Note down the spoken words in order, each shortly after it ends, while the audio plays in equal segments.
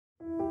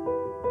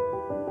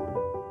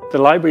The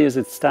library as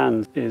it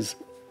stands is,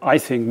 I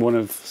think, one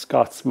of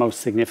Scott's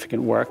most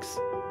significant works.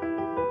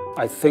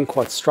 I think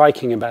what's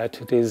striking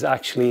about it is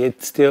actually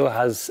it still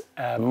has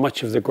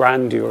much of the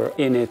grandeur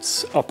in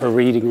its upper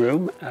reading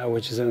room,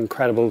 which is an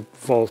incredible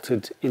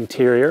vaulted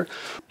interior.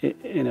 It,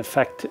 in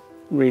effect,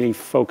 really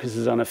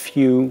focuses on a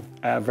few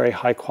very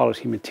high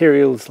quality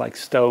materials like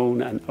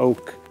stone and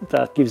oak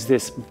that gives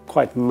this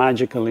quite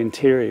magical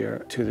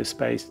interior to the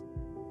space.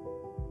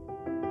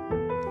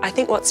 I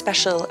think what's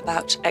special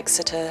about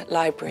Exeter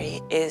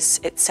Library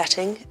is its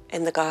setting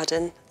in the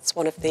garden. It's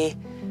one of the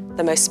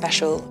most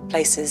special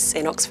places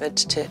in Oxford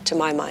to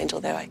my mind,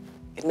 although I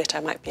admit I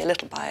might be a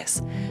little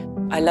biased.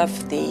 I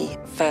love the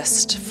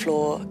first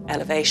floor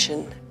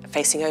elevation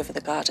facing over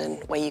the garden,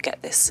 where you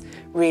get this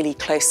really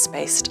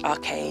close-spaced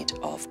arcade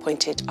of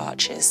pointed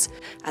arches,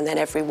 and then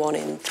every one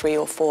in 3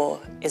 or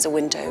 4 is a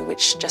window,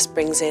 which just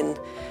brings in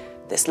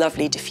this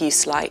lovely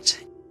diffuse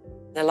light.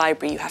 In a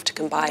library, you have to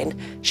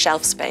combine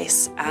shelf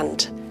space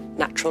and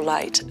natural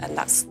light, and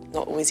that's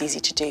not always easy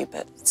to do,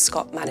 but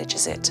Scott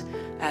manages it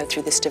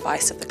through this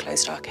device of the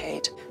closed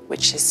arcade,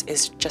 which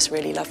is just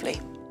really lovely.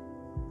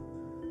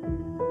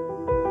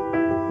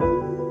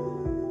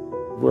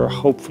 We're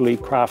hopefully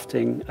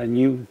crafting a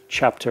new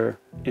chapter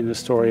in the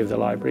story of the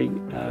library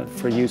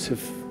for use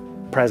of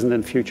present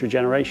and future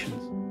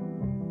generations.